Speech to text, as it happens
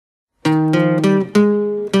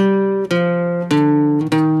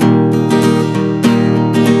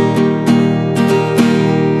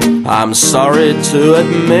I'm sorry to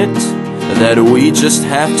admit that we just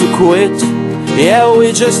have to quit. Yeah,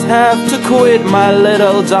 we just have to quit, my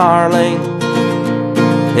little darling.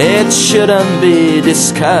 It shouldn't be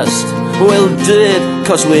discussed. We'll do it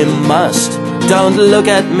 'cause we must. Don't look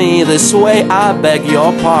at me this way, I beg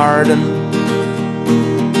your pardon.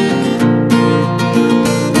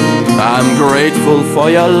 I'm grateful for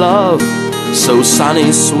your love, so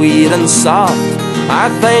sunny, sweet and soft. I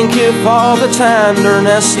thank you for the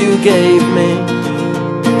tenderness you gave me.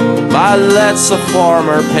 But that's a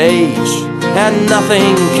former page, and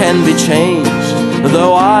nothing can be changed.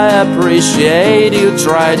 Though I appreciate you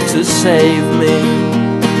tried to save me.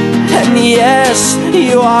 And yes,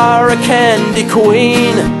 you are a candy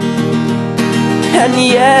queen. And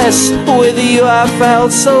yes, with you I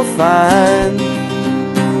felt so fine.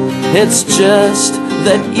 It's just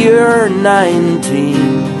that you're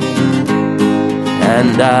 19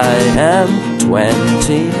 and I am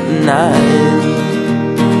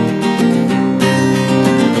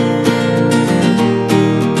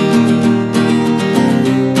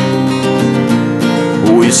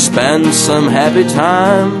We spent some happy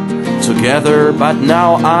time together, but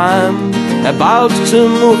now I'm about to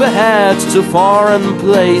move ahead to foreign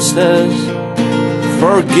places.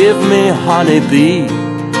 Forgive me, honeybee,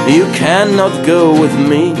 you cannot go with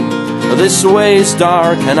me. This way's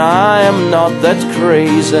dark and I am not that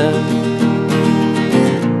crazy.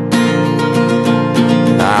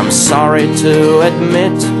 I'm sorry to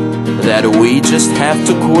admit that we just have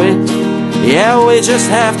to quit. Yeah, we just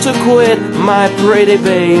have to quit, my pretty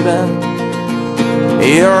baby.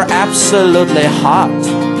 You're absolutely hot,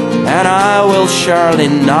 and I will surely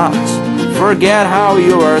not forget how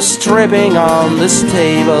you were stripping on this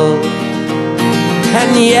table.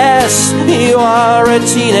 And yes, you are a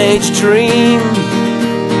teenage dream.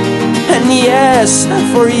 And yes,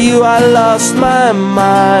 for you I lost my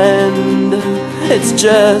mind. It's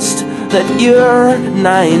just that you're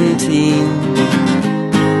 19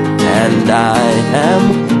 and I am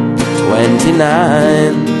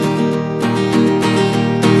 29.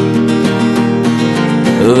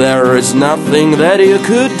 There is nothing that you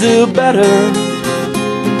could do better.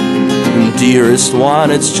 Dearest one,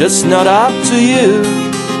 it's just not up to you.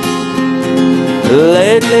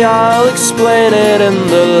 Lately I'll explain it in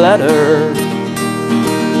the letter.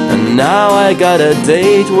 And now I got a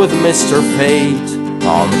date with Mr. Fate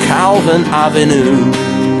on Calvin Avenue.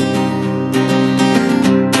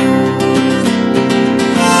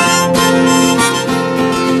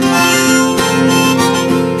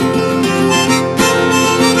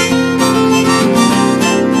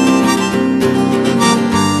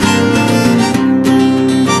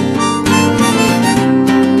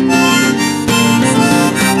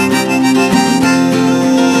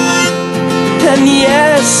 And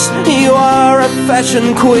yes, you are a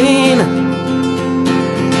fashion queen.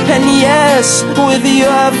 And yes, with you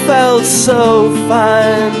I felt so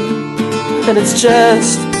fine. And it's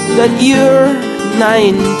just that you're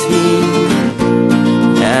 19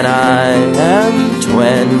 and I am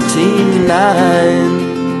 29.